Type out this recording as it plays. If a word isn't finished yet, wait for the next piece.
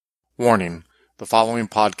Warning: the following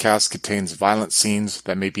podcast contains violent scenes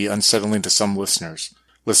that may be unsettling to some listeners.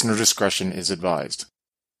 Listener discretion is advised.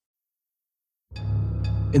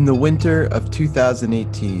 In the winter of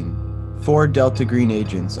 2018, 4 Delta Green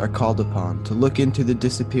agents are called upon to look into the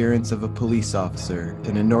disappearance of a police officer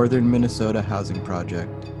in a northern Minnesota housing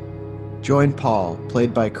project. Join Paul,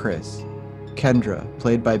 played by Chris, Kendra,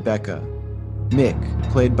 played by Becca,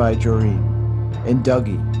 Mick, played by Joreen, and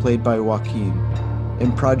Dougie, played by Joaquin,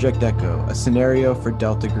 in Project Echo, a scenario for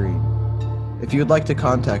Delta Green. If you would like to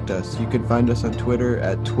contact us, you can find us on Twitter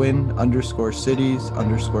at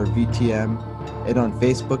twin_cities_VTM and on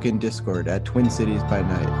Facebook and Discord at Twin Cities by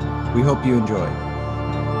Night. We hope you enjoy.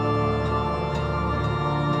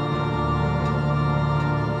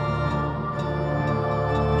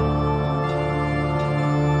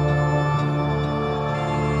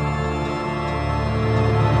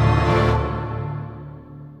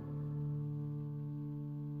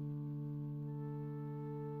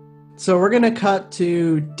 So we're going to cut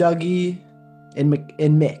to Dougie and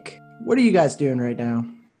Mick. What are you guys doing right now?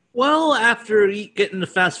 Well, after getting the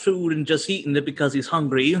fast food and just eating it because he's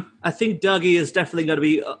hungry, I think Dougie is definitely going to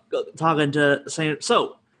be talking to saying,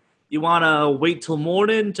 so, you want to wait till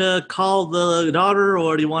morning to call the daughter,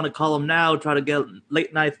 or do you want to call him now, try to get a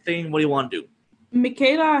late night thing? What do you want to do?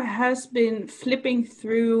 Michaela has been flipping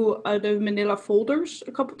through the manila folders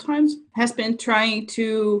a couple times, has been trying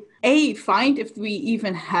to find if we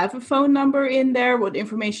even have a phone number in there, what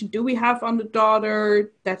information do we have on the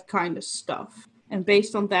daughter, that kind of stuff. And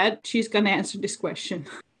based on that, she's going to answer this question.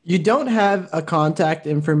 You don't have a contact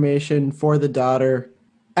information for the daughter.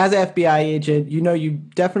 As an FBI agent, you know you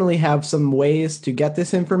definitely have some ways to get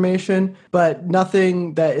this information, but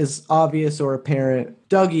nothing that is obvious or apparent.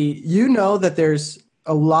 Dougie, you know that there's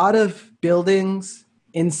a lot of buildings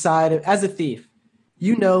inside of, as a thief,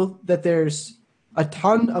 you know that there's a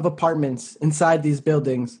ton of apartments inside these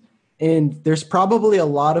buildings, and there's probably a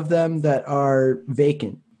lot of them that are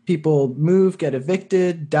vacant. People move, get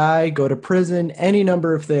evicted, die, go to prison, any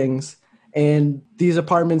number of things. And these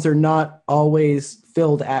apartments are not always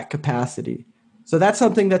filled at capacity. So that's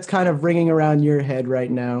something that's kind of ringing around your head right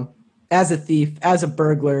now. As a thief, as a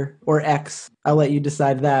burglar, or X, I'll let you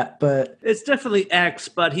decide that. But it's definitely X,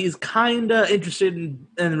 but he's kind of interested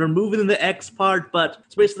in removing the X part. But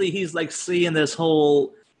basically, he's like seeing this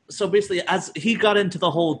whole. So basically, as he got into the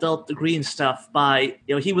whole Delta Green stuff by,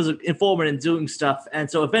 he was an informant and doing stuff. And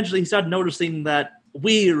so eventually he started noticing that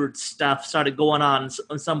weird stuff started going on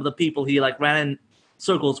some of the people he ran in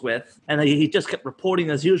circles with, and he just kept reporting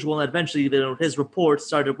as usual, and eventually his reports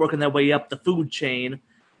started working their way up the food chain. And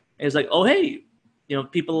it's like, oh hey,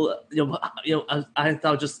 people, I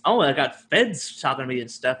thought just, oh, I got feds talking to me and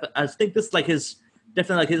stuff. I think this his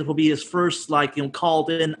will be his first called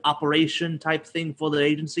in operation type thing for the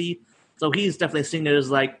agency. So he's definitely seeing it as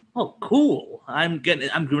oh cool, I'm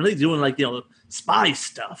really doing spy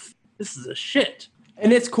stuff. This is a shit.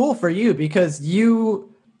 And it's cool for you because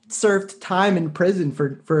you served time in prison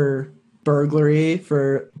for burglary,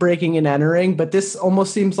 for breaking and entering, but this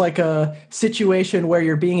almost seems like a situation where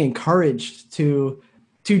you're being encouraged to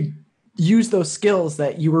use those skills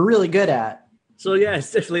that you were really good at. So yeah,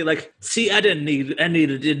 it's definitely see, I didn't need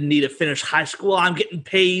to finish high school. I'm getting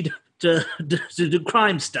paid to do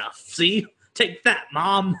crime stuff. See? Take that,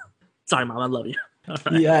 Mom. Sorry, Mom, I love you.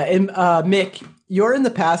 Right. Yeah, and Mick, you're in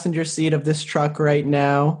the passenger seat of this truck right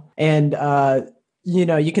now, and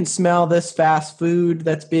you can smell this fast food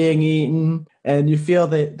that's being eaten, and you feel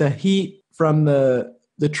the heat from the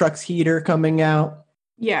truck's heater coming out.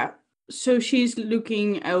 Yeah, so she's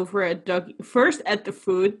looking over at Dougie, first at the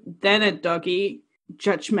food, then at Dougie,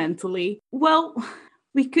 judgmentally. Well,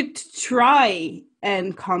 we could try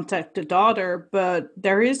and contact the daughter, but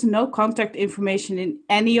there is no contact information in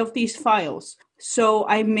any of these files. So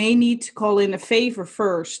I may need to call in a favor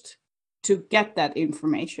first to get that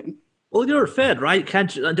information. Well, you're a Fed, right?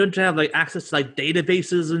 Don't you have access to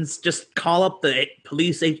databases and just call up the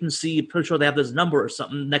police agency? Pretty sure they have this number or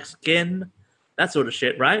something, next kin, that sort of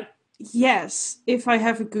shit, right? Yes, if I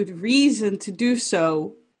have a good reason to do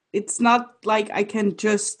so. It's not like I can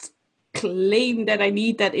just claim that I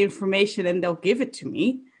need that information and they'll give it to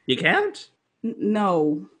me. You can't?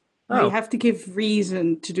 No. Oh. I have to give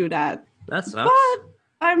reason to do that. That sucks. But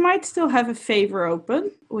I might still have a favor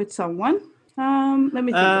open with someone. Let me think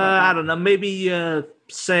about that. I don't know. Maybe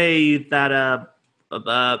say that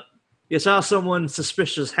you saw someone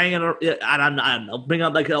suspicious hanging around. I don't know. Bring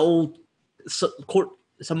up an old court.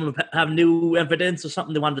 Someone have new evidence or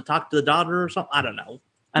something. They wanted to talk to the daughter or something. I don't know.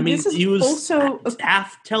 I mean, This is use also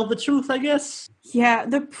tell the truth, I guess. Yeah,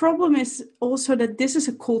 the problem is also that this is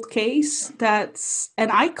a cold case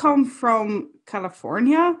and I come from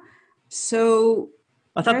California, so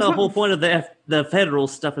I thought there's the not whole point of the federal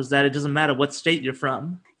stuff is that it doesn't matter what state you're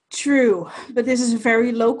from. true, but this is a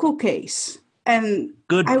very local case. And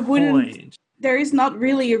Good I wouldn't point. there is not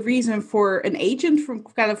really a reason for an agent from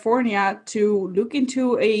California to look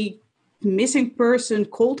into a missing person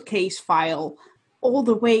cold case file all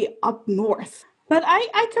the way up north. But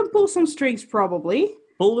I can pull some strings probably.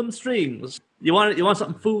 Pull them strings. You want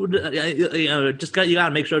some food? You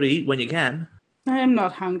gotta make sure to eat when you can. I am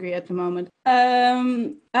not hungry at the moment.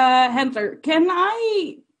 Handler, can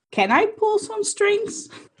I pull some strings?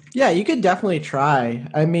 Yeah, you could definitely try.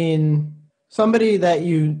 I mean, somebody that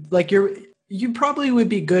you probably would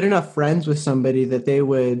be good enough friends with somebody that they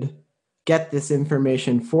would get this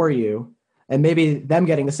information for you. And maybe them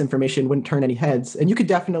getting this information wouldn't turn any heads. And you could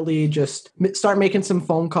definitely just start making some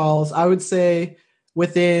phone calls. I would say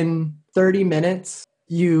within 30 minutes,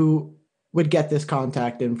 you would get this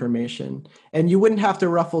contact information. And you wouldn't have to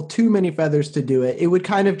ruffle too many feathers to do it. It would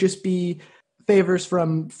kind of just be favors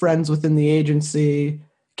from friends within the agency.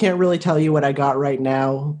 Can't really tell you what I got right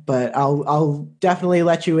now, but I'll definitely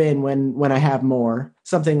let you in when I have more.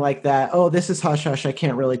 Something like that. Oh, this is hush hush. I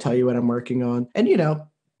can't really tell you what I'm working on. And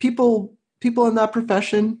people in that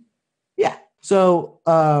profession, yeah. So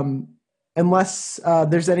unless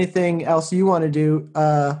there's anything else you want to do,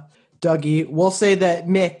 Dougie, we'll say that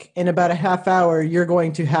Mick, in about a half hour, you're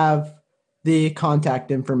going to have the contact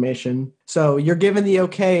information. So you're given the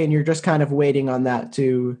okay, and you're just kind of waiting on that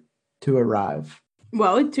to arrive.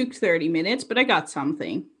 Well, it took 30 minutes, but I got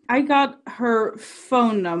something. I got her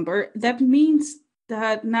phone number. That means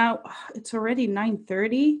that now it's already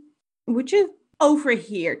 9:30, which is over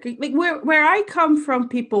here. Like where I come from,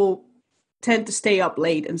 people tend to stay up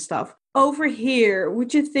late and stuff. Over here,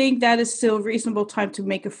 would you think that is still a reasonable time to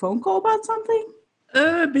make a phone call about something?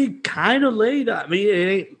 It'd be kind of late. I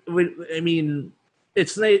mean,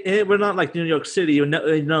 it's late. We're not like New York City.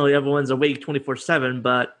 Everyone's awake 24/7.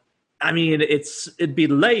 But I mean, it'd be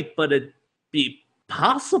late, but it'd be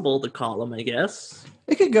possible to call them, I guess.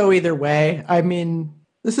 It could go either way. I mean,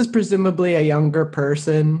 this is presumably a younger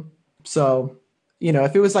person, so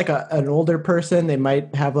if it was like an older person, they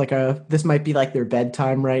might have this might be like their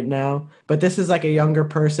bedtime right now. But this is like a younger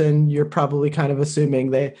person. You're probably kind of assuming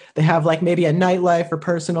they have like maybe a nightlife or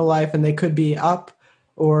personal life, and they could be up,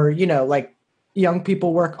 or like young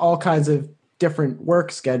people work all kinds of different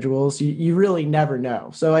work schedules. You really never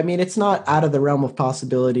know. So I mean, it's not out of the realm of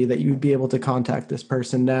possibility that you'd be able to contact this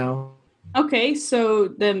person now. Okay, so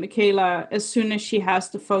then Michaela, as soon as she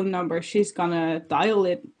has the phone number, she's gonna dial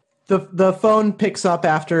it. The phone picks up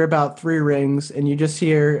after about 3 rings, and you just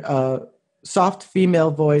hear a soft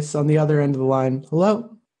female voice on the other end of the line.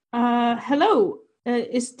 Hello? Hello.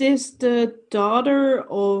 Is this the daughter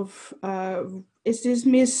of, is this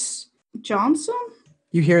Miss Johnson?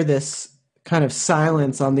 You hear this kind of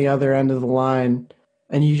silence on the other end of the line,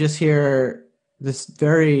 and you just hear this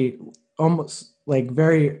very, almost like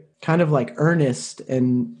very kind of like earnest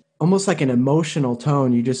and almost like an emotional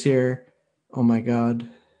tone. You just hear, "Oh my God.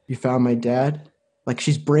 You found my dad?" Like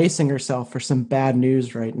she's bracing herself for some bad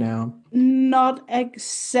news right now. Not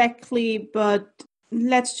exactly, but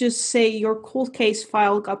let's just say your cold case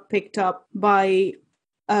file got picked up by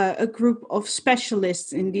a group of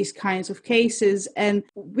specialists in these kinds of cases, and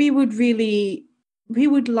we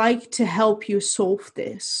would like to help you solve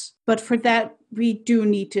this. But for that, we do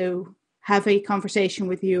need to have a conversation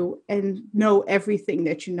with you and know everything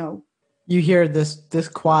that you know. You hear this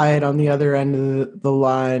quiet on the other end of the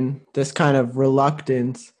line, this kind of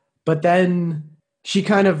reluctance. But then she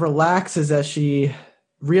kind of relaxes as she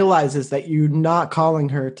realizes that you're not calling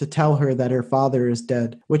her to tell her that her father is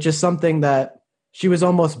dead, which is something that she was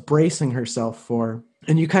almost bracing herself for.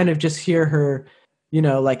 And you kind of just hear her,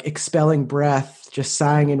 like expelling breath, just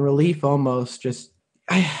sighing in relief almost.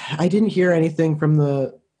 I didn't hear anything from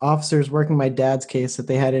the officers working my dad's case that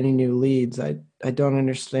they had any new leads. I don't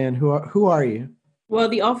understand. Who are you? Well,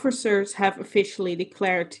 the officers have officially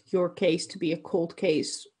declared your case to be a cold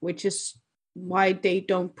case, which is why they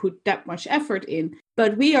don't put that much effort in.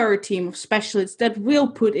 But we are a team of specialists that will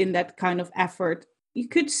put in that kind of effort. You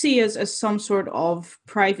could see us as some sort of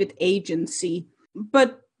private agency,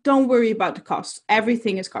 but don't worry about the cost.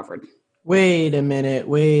 Everything is covered. Wait a minute.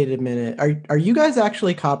 Are you guys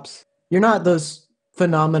actually cops? You're not those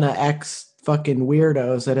Phenomena X fucking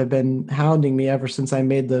weirdos that have been hounding me ever since I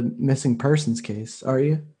made the missing persons case, are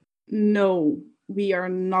you? No, We are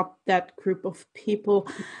not that group of people.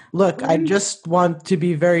 Look, I just want to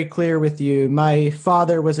be very clear with you. My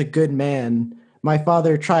father was a good man. My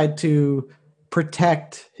father tried to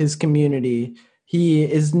protect his community. He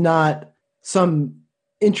is not some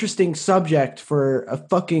interesting subject for a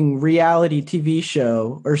fucking reality TV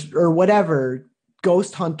show or whatever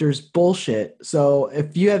ghost hunters bullshit. So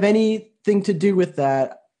if you have anything to do with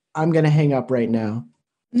that, I'm going to hang up right now.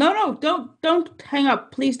 No, don't hang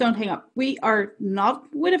up. Please don't hang up. We are not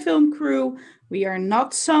with a film crew. We are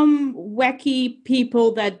not some wacky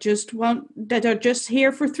people that are just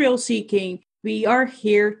here for thrill seeking. We are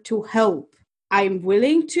here to help. I'm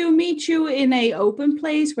willing to meet you in an open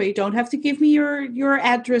place where you don't have to give me your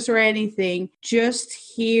address or anything. Just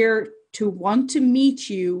here to want to meet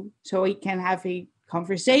you so we can have a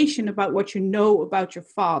conversation about what you know about your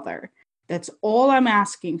father. That's all I'm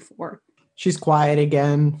asking for. She's quiet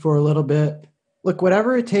again for a little bit. Look,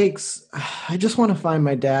 whatever it takes, I just want to find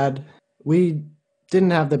my dad. We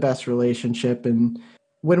didn't have the best relationship, and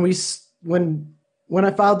when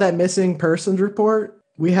I filed that missing persons report,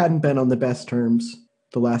 we hadn't been on the best terms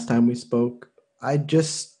the last time we spoke. I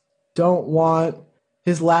just don't want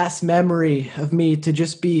his last memory of me to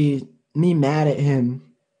just be me mad at him.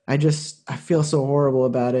 I feel so horrible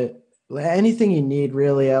about it. Anything you need,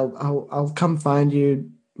 really, I'll come find you.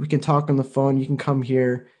 We can talk on the phone. You can come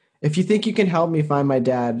here. If you think you can help me find my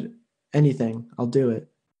dad, anything, I'll do it.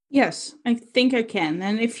 Yes, I think I can.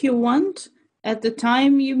 And if you want, at the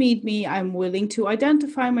time you meet me, I'm willing to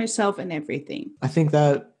identify myself and everything. I think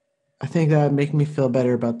that would make me feel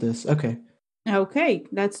better about this. Okay. Okay,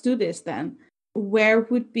 let's do this then. Where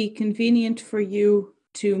would be convenient for you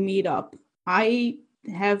to meet up? I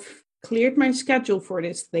have cleared my schedule for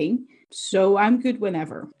this thing, so I'm good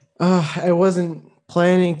whenever. I wasn't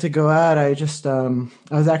planning to go out. I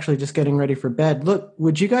was actually just getting ready for bed. Look,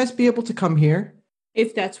 would you guys be able to come here?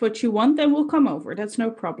 If that's what you want, then we'll come over. That's no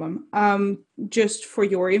problem. Just for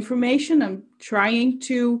your information, I'm trying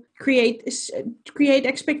to create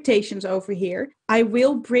expectations over here. I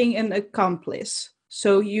will bring an accomplice.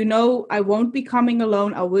 So I won't be coming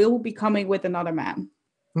alone. I will be coming with another man.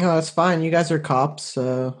 No, that's fine. You guys are cops.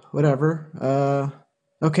 Whatever.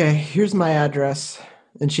 Okay, here's my address.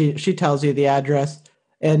 And she tells you the address.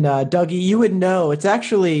 And Dougie, you would know it's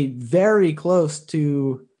actually very close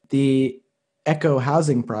to the Echo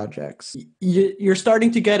housing projects. You're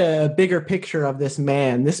starting to get a bigger picture of this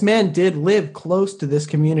man. This man did live close to this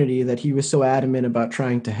community that he was so adamant about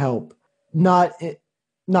trying to help. Not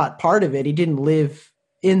part of it. He didn't live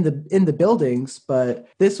in the buildings, but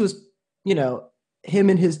this was, him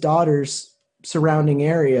and his daughter's surrounding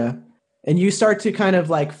area. And you start to kind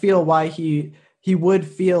of like feel why he would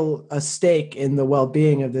feel a stake in the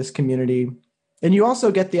well-being of this community. And you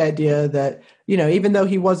also get the idea that, even though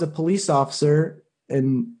he was a police officer,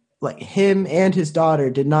 and like him and his daughter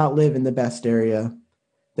did not live in the best area.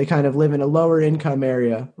 They kind of live in a lower income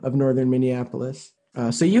area of northern Minneapolis.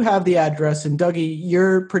 So you have the address, and Dougie,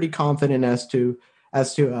 you're pretty confident as to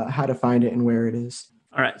how to find it and where it is.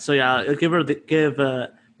 All right. So yeah, I'll give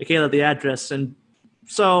Michaela the address. And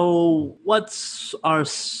so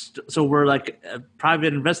so we're like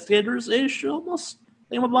private investigators-ish almost,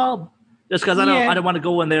 thingamabob? Just because I don't want to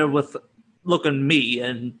go in there with look at me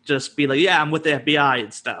and just be like, yeah, I'm with the FBI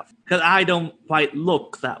and stuff. Because I don't quite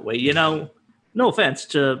look that way, No offense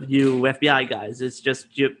to you FBI guys. It's just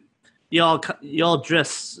you all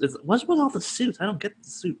dress. What's with all the suits? I don't get the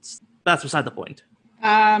suits. That's beside the point.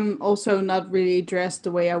 Also not really dressed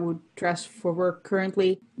the way I would dress for work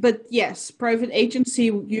currently. But yes, private agency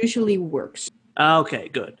usually works. Okay,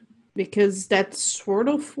 good. Because that's sort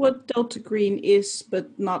of what Delta Green is,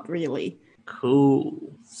 but not really.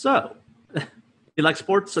 Cool. So, you like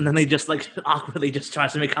sports? And then they just like awkwardly just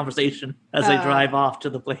tries to make conversation as they drive off to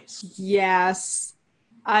the place. Yes.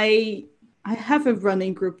 I have a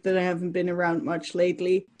running group that I haven't been around much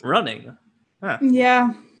lately. Running? Huh.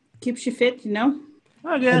 Yeah. Keeps you fit,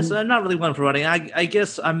 I guess I'm not really one for running. I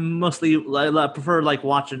guess I'm mostly I prefer like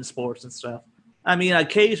watching sports and stuff. I mean,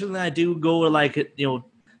 occasionally I do go to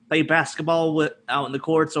play basketball out in the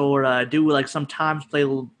courts, or do like sometimes play a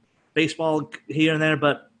little baseball here and there,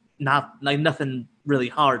 but not like nothing really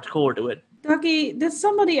hardcore to it. Dougie, did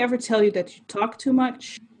somebody ever tell you that you talk too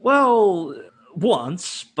much? Well,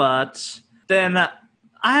 once, but then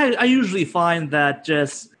I usually find that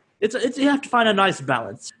just it's you have to find a nice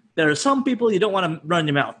balance. There are some people you don't want to run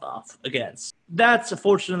your mouth off against. That's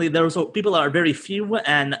unfortunately those people are very few,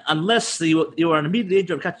 and unless you are in immediate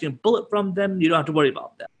danger of catching a bullet from them, you don't have to worry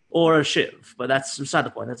about that. Or a shiv, but that's beside the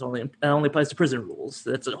point. That only applies to prison rules.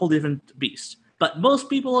 That's a whole different beast. But most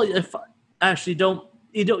people, if actually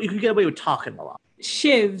you can get away with talking a lot.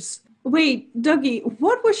 Shivs. Wait, Dougie,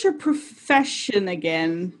 what was your profession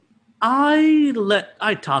again?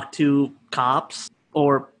 I talk to cops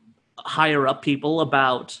or higher up people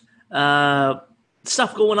about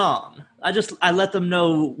stuff going on. I let them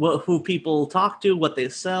know who people talk to, what they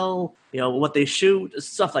sell, what they shoot,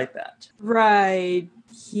 stuff like that. Right.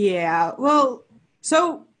 Yeah. Well,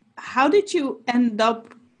 so how did you end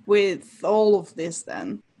up with all of this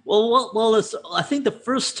then? Well, I think the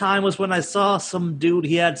first time was when I saw some dude.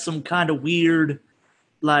 He had some kind of weird,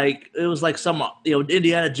 like it was like some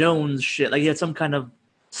Indiana Jones shit. Like he had some kind of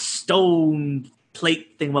stone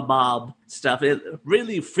plate thingamabob stuff. It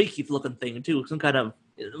really freaky looking thing too. Some kind of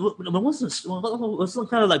it was some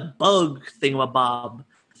kind of like bug thingamabob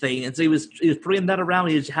thing. And so he was bringing that around.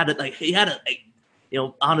 He had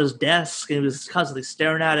it on his desk, and he was constantly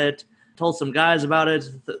staring at it. Told some guys about it.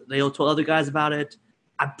 They told other guys about it.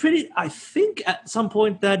 I think at some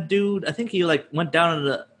point that dude, I think he like went down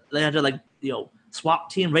and they had to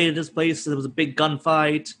SWAT team raided his place. There was a big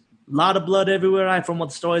gunfight, a lot of blood everywhere. From what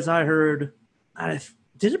the stories I heard,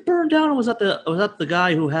 did it burn down, or was that the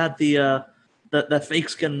guy who had the fake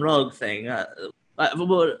skin rug thing?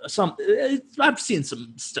 I've seen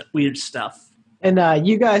some weird stuff. And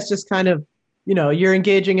you guys just kind of, you're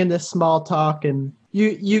engaging in this small talk, and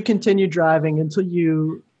you continue driving until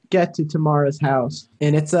you get to Tamara's house.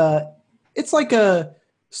 And it's like a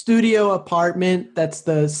studio apartment that's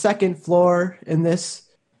the second floor in this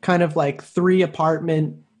kind of like 3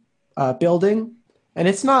 apartment building. And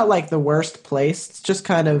it's not like the worst place. It's just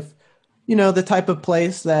kind of, the type of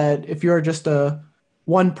place that if you're just a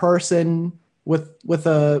one person with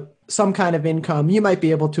some kind of income, you might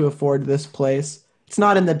be able to afford this place. It's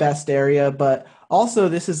not in the best area, but also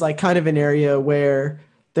this is like kind of an area where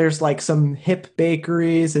there's like some hip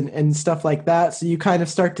bakeries and stuff like that. So you kind of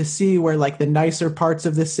start to see where like the nicer parts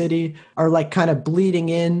of the city are like kind of bleeding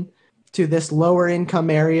in to this lower income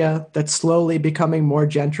area that's slowly becoming more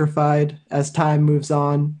gentrified as time moves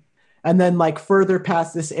on. And then like further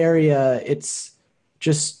past this area, it's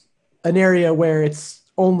just an area where it's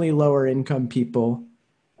only lower income people.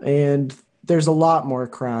 And there's a lot more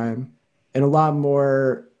crime and a lot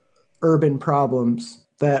more urban problems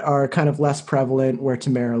that are kind of less prevalent where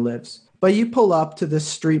Tamara lives. But you pull up to this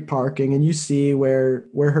street parking and you see where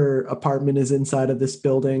her apartment is inside of this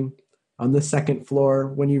building on the second floor.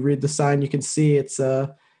 When you read the sign, you can see it's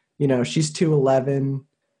she's 211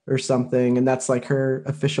 or something, and that's like her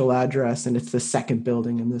official address, and it's the second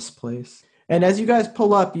building in this place. And as you guys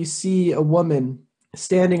pull up, you see a woman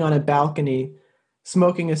standing on a balcony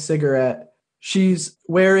smoking a cigarette. She's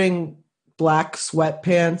wearing black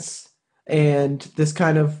sweatpants and this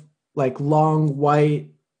kind of like long white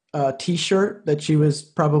t-shirt that she was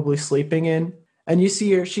probably sleeping in. And you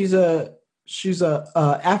see her, she's a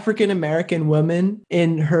African-American woman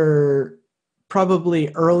in her probably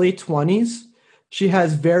early 20s. She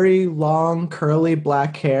has very long curly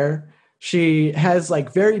black hair. She has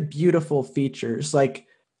like very beautiful features. Like,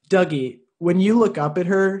 Dougie, when you look up at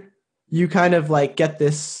her, you kind of like get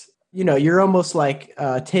this, you're almost like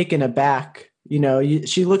taken aback.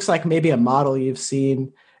 She looks like maybe a model you've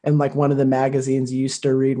seen in like one of the magazines you used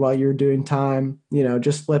to read while you were doing time,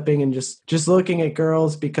 just flipping and just looking at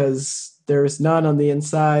girls because there's none on the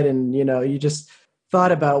inside. And, you just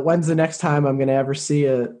thought about when's the next time I'm going to ever see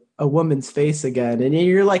a woman's face again. And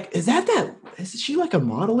you're like, is she like a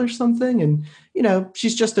model or something? And,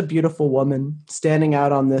 she's just a beautiful woman standing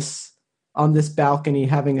out on this balcony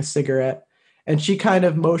having a cigarette. And she kind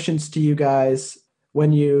of motions to you guys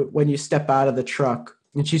when you step out of the truck.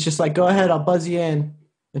 And she's just like, go ahead, I'll buzz you in.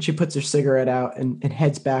 And she puts her cigarette out and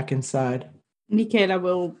heads back inside. Michaela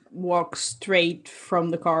will walk straight from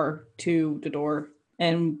the car to the door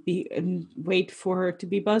and wait for her to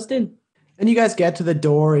be buzzed in. And you guys get to the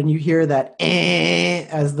door and you hear that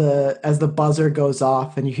as the buzzer goes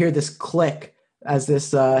off, and you hear this click as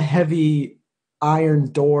this heavy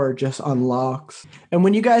iron door just unlocks. And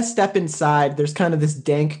when you guys step inside, there's kind of this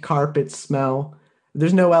dank carpet smell.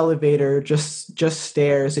 There's no elevator, just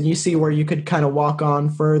stairs. And you see where you could kind of walk on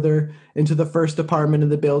further into the first apartment of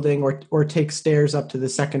the building or take stairs up to the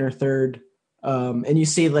second or third. And you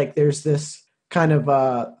see like there's this kind of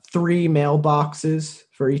 3 mailboxes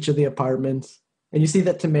for each of the apartments. And you see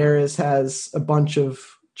that Tamara's has a bunch of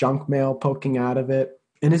junk mail poking out of it.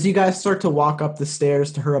 And as you guys start to walk up the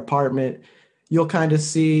stairs to her apartment, you'll kind of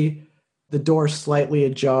see the door slightly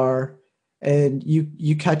ajar. And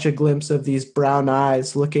you catch a glimpse of these brown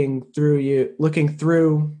eyes looking through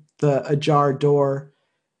the ajar door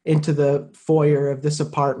into the foyer of this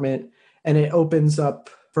apartment. And it opens up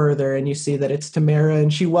further and you see that it's Tamara,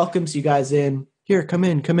 and she welcomes you guys in. Here, come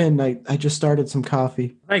in. I just started some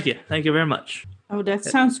coffee. Thank you very much. Oh, that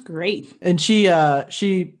sounds great. And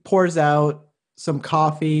she pours out some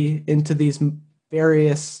coffee into these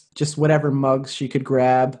various, just whatever mugs she could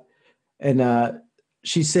grab. And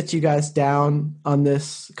she sits you guys down on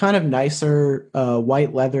this kind of nicer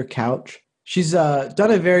white leather couch. She's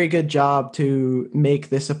done a very good job to make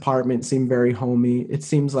this apartment seem very homey. It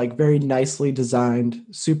seems like very nicely designed,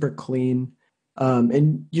 super clean.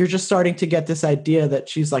 And you're just starting to get this idea that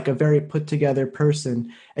she's like a very put together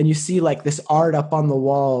person. And you see like this art up on the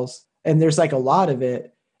walls, and there's like a lot of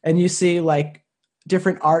it. And you see like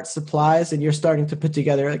different art supplies, and you're starting to put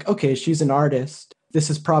together like, okay, she's an artist. This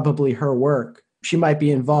is probably her work. She might be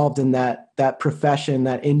involved in that profession,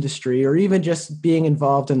 that industry, or even just being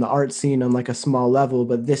involved in the art scene on like a small level.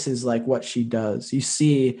 But this is like what she does. You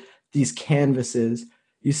see these canvases,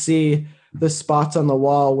 you see the spots on the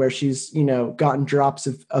wall where she's, gotten drops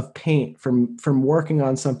of paint from working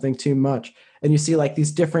on something too much. And you see like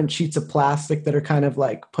these different sheets of plastic that are kind of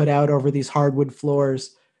like put out over these hardwood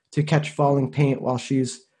floors to catch falling paint while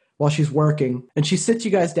she's working. And she sits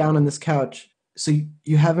you guys down on this couch. So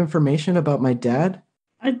you have information about my dad?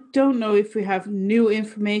 I don't know if we have new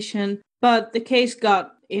information, but the case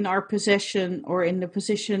got in our possession or in the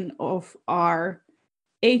possession of our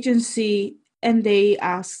agency, and they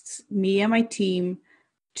asked me and my team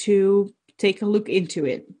to take a look into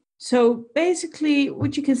it. So basically,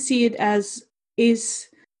 what you can see it as is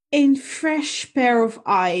a fresh pair of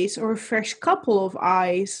eyes or a fresh couple of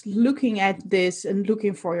eyes looking at this and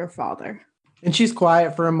looking for your father. And she's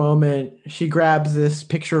quiet for a moment. She grabs this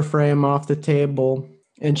picture frame off the table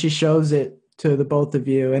and she shows it to the both of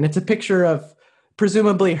you. And it's a picture of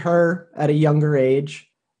presumably her at a younger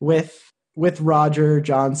age with Roger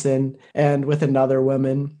Johnson and with another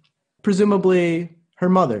woman, presumably her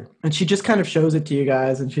mother. And she just kind of shows it to you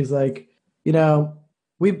guys. And she's like,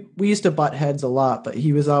 we used to butt heads a lot, but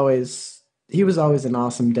he was always an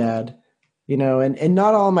awesome dad, and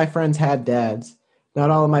not all of my friends had dads.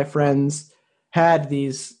 Not all of my friends had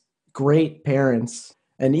these great parents.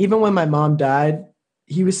 And even when my mom died,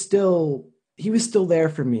 he was still there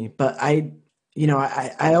for me. But I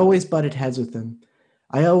always butted heads with him.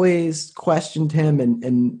 I always questioned him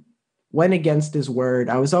and went against his word.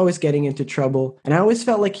 I was always getting into trouble. And I always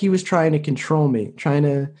felt like he was trying to control me, trying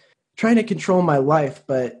to control my life.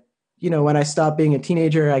 But, when I stopped being a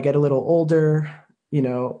teenager, I get a little older,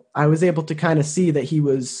 I was able to kind of see that he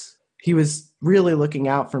was really looking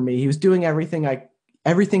out for me. He was doing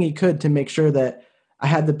everything he could to make sure that I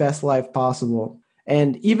had the best life possible.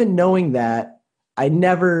 And even knowing that, I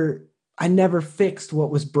never fixed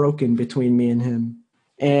what was broken between me and him.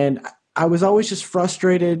 And I was always just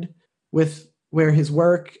frustrated with where his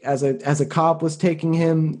work as a cop was taking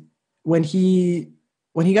him. When he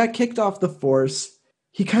got kicked off the force,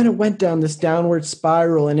 he kind of went down this downward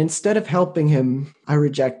spiral, and instead of helping him, I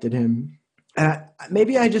rejected him. And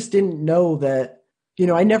maybe I just didn't know that,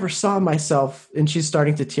 I never saw myself, and she's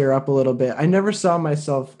starting to tear up a little bit. I never saw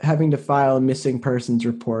myself having to file a missing persons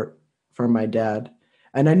report for my dad.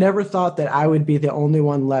 And I never thought that I would be the only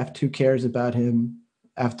one left who cares about him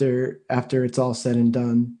after it's all said and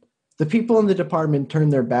done. The people in the department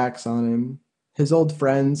turned their backs on him. His old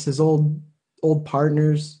friends, his old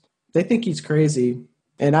partners, they think he's crazy.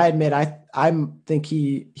 And I admit, I think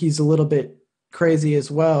he's a little bit crazy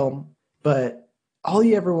as well. But all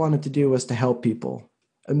he ever wanted to do was to help people.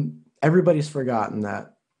 And everybody's forgotten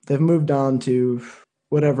that. They've moved on to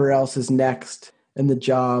whatever else is next in the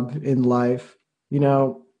job, in life.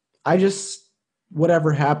 I just,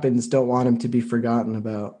 whatever happens, don't want him to be forgotten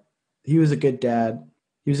about. He was a good dad.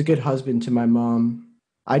 He was a good husband to my mom.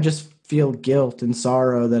 I just feel guilt and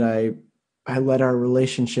sorrow that I let our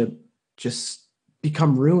relationship just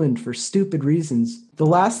become ruined for stupid reasons. The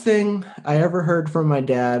last thing I ever heard from my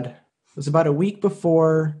dad was about a week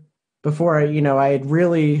before I had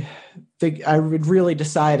really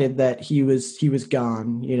decided that he was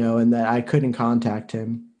gone, and that I couldn't contact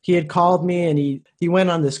him. He had called me and he went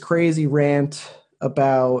on this crazy rant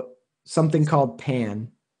about something called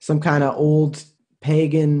Pan, some kind of old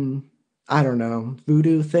pagan, I don't know,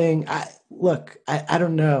 voodoo thing. I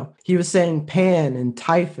don't know. He was saying Pan and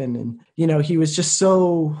Typhon, and he was just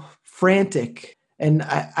so frantic, and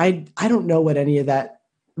I don't know what any of that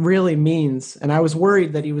really means. And I was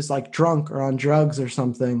worried that he was like drunk or on drugs or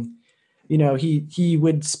something. He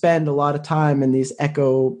would spend a lot of time in these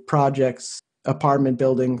echo projects, apartment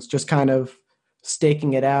buildings, just kind of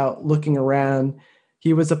staking it out, looking around.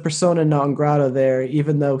 He was a persona non grata there,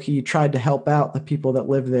 even though he tried to help out the people that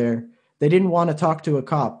lived there. They didn't want to talk to a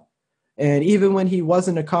cop. And even when he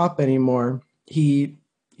wasn't a cop anymore, he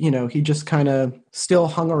he just kind of still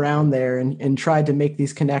hung around there and tried to make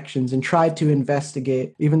these connections and tried to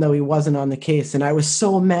investigate, even though he wasn't on the case. And I was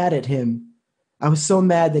so mad at him. I was so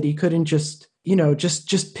mad that he couldn't just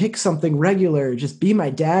pick something regular, just be my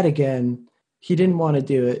dad again. He didn't want to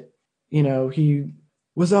do it. He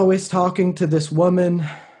was always talking to this woman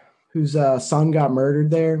whose son got murdered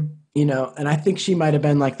there, and I think she might have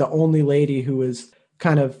been like the only lady who was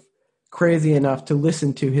kind of crazy enough to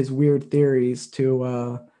listen to his weird theories,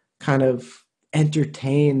 to kind of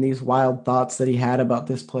entertain these wild thoughts that he had about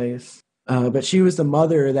this place. But she was the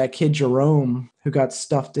mother of that kid Jerome who got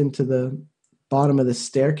stuffed into the bottom of the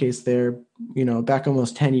staircase there, back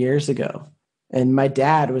almost 10 years ago. And my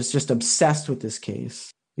dad was just obsessed with this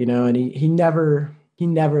case, and he never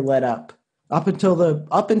let up until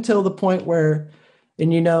the point where,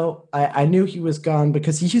 and I knew he was gone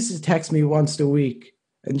because he used to text me once a week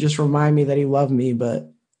and just remind me that he loved me,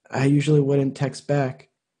 but I usually wouldn't text back.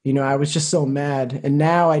 I was just so mad. And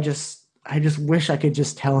now I just wish I could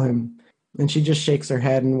just tell him. And she just shakes her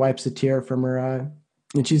head and wipes a tear from her eye.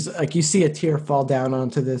 And she's like, you see a tear fall down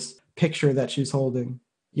onto this picture that she's holding.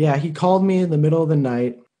 Yeah, he called me in the middle of the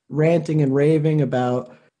night, ranting and raving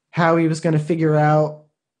about how he was going to figure out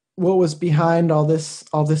what was behind all this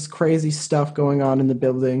crazy stuff going on in the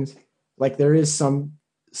buildings. Like there is some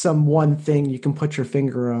one thing you can put your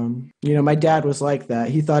finger on. My dad was like that.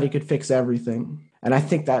 He thought he could fix everything. And I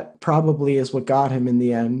think that probably is what got him in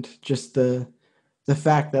the end. Just the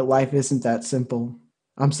fact that life isn't that simple.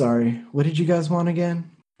 I'm sorry. What did you guys want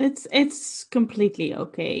again? It's completely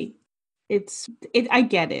okay. I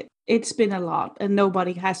get it. It's been a lot and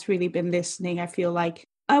nobody has really been listening, I feel like.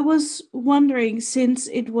 I was wondering, since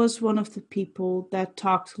it was one of the people that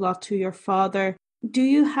talked a lot to your father, do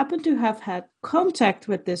you happen to have had contact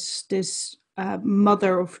with this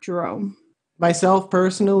mother of Jerome? Myself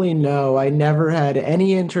personally, no. I never had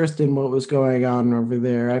any interest in what was going on over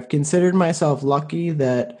there. I've considered myself lucky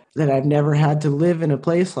that I've never had to live in a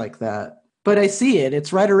place like that. But I see it.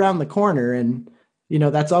 It's right around the corner. And,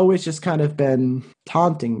 that's always just kind of been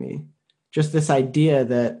taunting me. Just this idea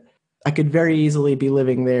that I could very easily be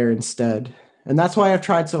living there instead. And that's why I've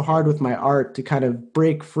tried so hard with my art to kind of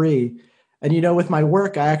break free. And, with my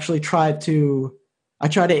work, I actually try to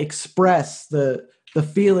express the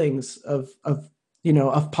feelings of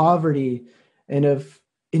poverty and of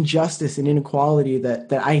injustice and inequality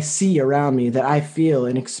that I see around me, that I feel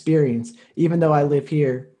and experience, even though I live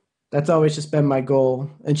here. That's always just been my goal.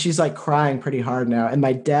 And she's like crying pretty hard now. And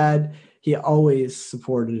my dad, he always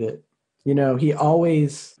supported it. He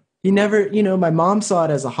never, my mom saw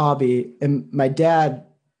it as a hobby and my dad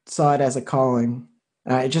saw it as a calling.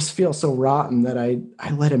 And I just feel so rotten that I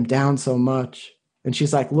let him down so much. And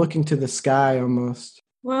she's like looking to the sky almost.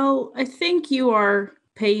 Well, I think you are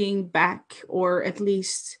paying back, or at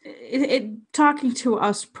least talking to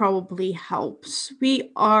us probably helps.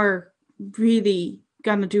 We are really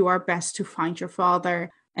going to do our best to find your father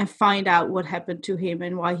and find out what happened to him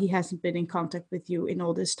and why he hasn't been in contact with you in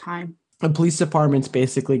all this time. The police department's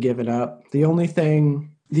basically given up. The only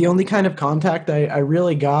kind of contact I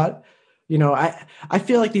really got, I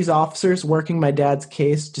feel like these officers working my dad's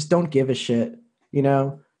case just don't give a shit.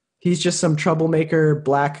 He's just some troublemaker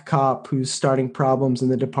black cop who's starting problems in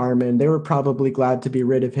the department. They were probably glad to be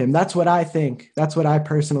rid of him. That's what I think. That's what I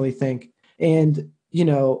personally think. And,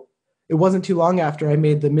 it wasn't too long after I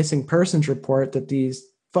made the missing persons report that these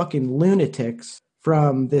fucking lunatics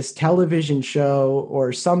from this television show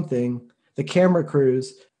or something, the camera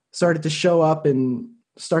crews, started to show up and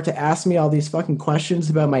start to ask me all these fucking questions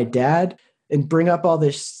about my dad and bring up all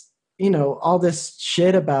this, all this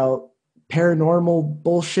shit about paranormal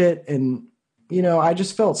bullshit. And, I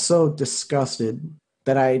just felt so disgusted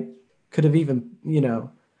that I could have even,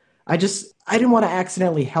 I didn't want to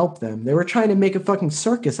accidentally help them. They were trying to make a fucking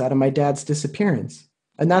circus out of my dad's disappearance.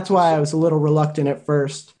 And that's why I was a little reluctant at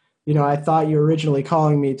first. I thought you were originally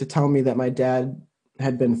calling me to tell me that my dad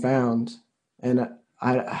had been found. And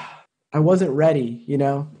I wasn't ready,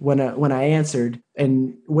 when I answered.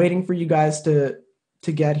 And waiting for you guys to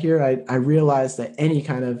get here, I realized that any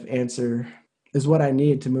kind of answer is what I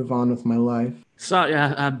need to move on with my life.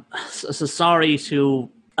 So so sorry to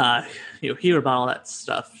hear about all that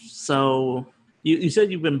stuff. So you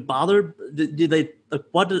said you've been bothered. Did they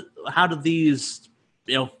how did these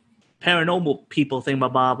paranormal people think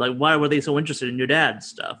about Bob? Like, why were they so interested in your dad's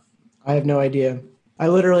stuff? I have no idea. I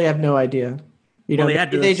literally have no idea. They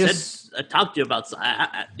had to talk to you about.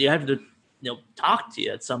 You have to talk to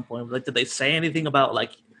you at some point. Like, did they say anything about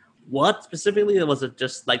like what specifically? Or was it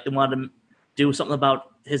just like they wanted to do something about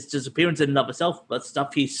his disappearance in and of itself, but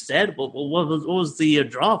stuff he said. What was the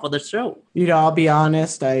draw for the show? I'll be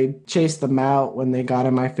honest, I chased them out when they got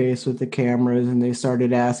in my face with the cameras and they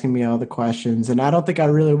started asking me all the questions, and I don't think I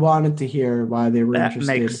really wanted to hear why they were interested.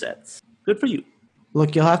 That makes sense. Good for you.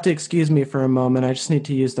 Look, you'll have to excuse me for a moment. I just need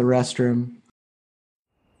to use the restroom.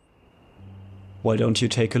 Why don't you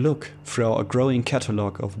take a look through our growing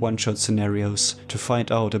catalog of one-shot scenarios to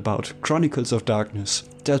find out about Chronicles of Darkness,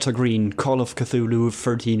 Delta Green, Call of Cthulhu,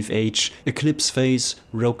 13th Age, Eclipse Phase,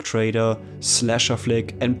 Rogue Trader, Slasher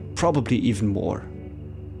Flick, and probably even more.